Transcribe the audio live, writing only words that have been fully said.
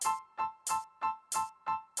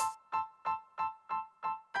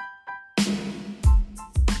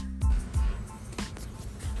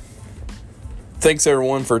Thanks,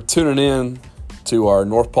 everyone, for tuning in to our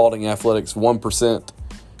North Paulding Athletics 1%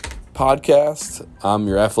 podcast. I'm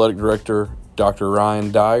your athletic director, Dr.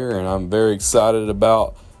 Ryan Dyer, and I'm very excited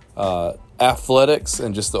about athletics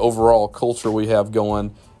and just the overall culture we have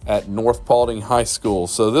going at North Paulding High School.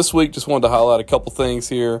 So this week, just wanted to highlight a couple things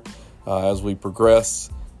here as we progress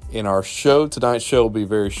in our show. Tonight's show will be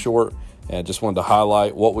very short, and just wanted to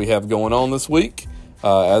highlight what we have going on this week.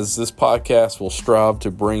 As this podcast will strive to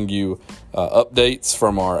bring you updates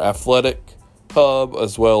from our athletic hub,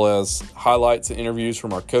 as well as highlights and interviews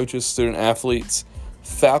from our coaches, student athletes,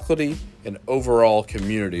 faculty, and overall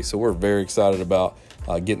community. So we're very excited about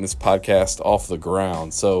getting this podcast off the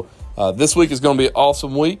ground. So this week is going to be an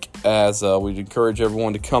awesome week as we'd encourage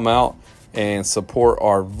everyone to come out and support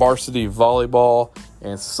our varsity volleyball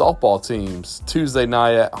and softball teams Tuesday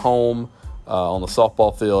night at home on the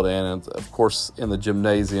softball field and, of course, in the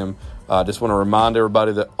gymnasium. I just want to remind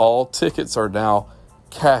everybody that all tickets are now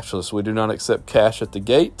cashless. We do not accept cash at the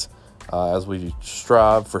gate as we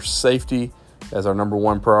strive for safety as our number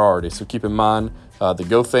one priority. So keep in mind the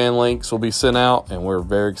GoFan links will be sent out, and we're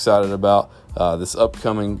very excited about this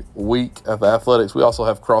upcoming week of athletics. We also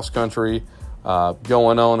have cross country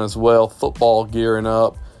going on as well, football gearing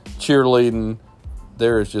up, cheerleading.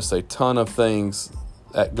 There is just a ton of things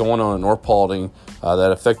going on in North Paulding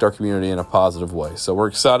that affect our community in a positive way. So we're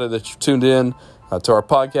excited that you've tuned in to our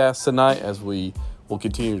podcast tonight as we will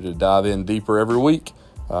continue to dive in deeper every week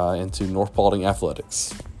into North Paulding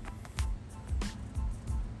athletics.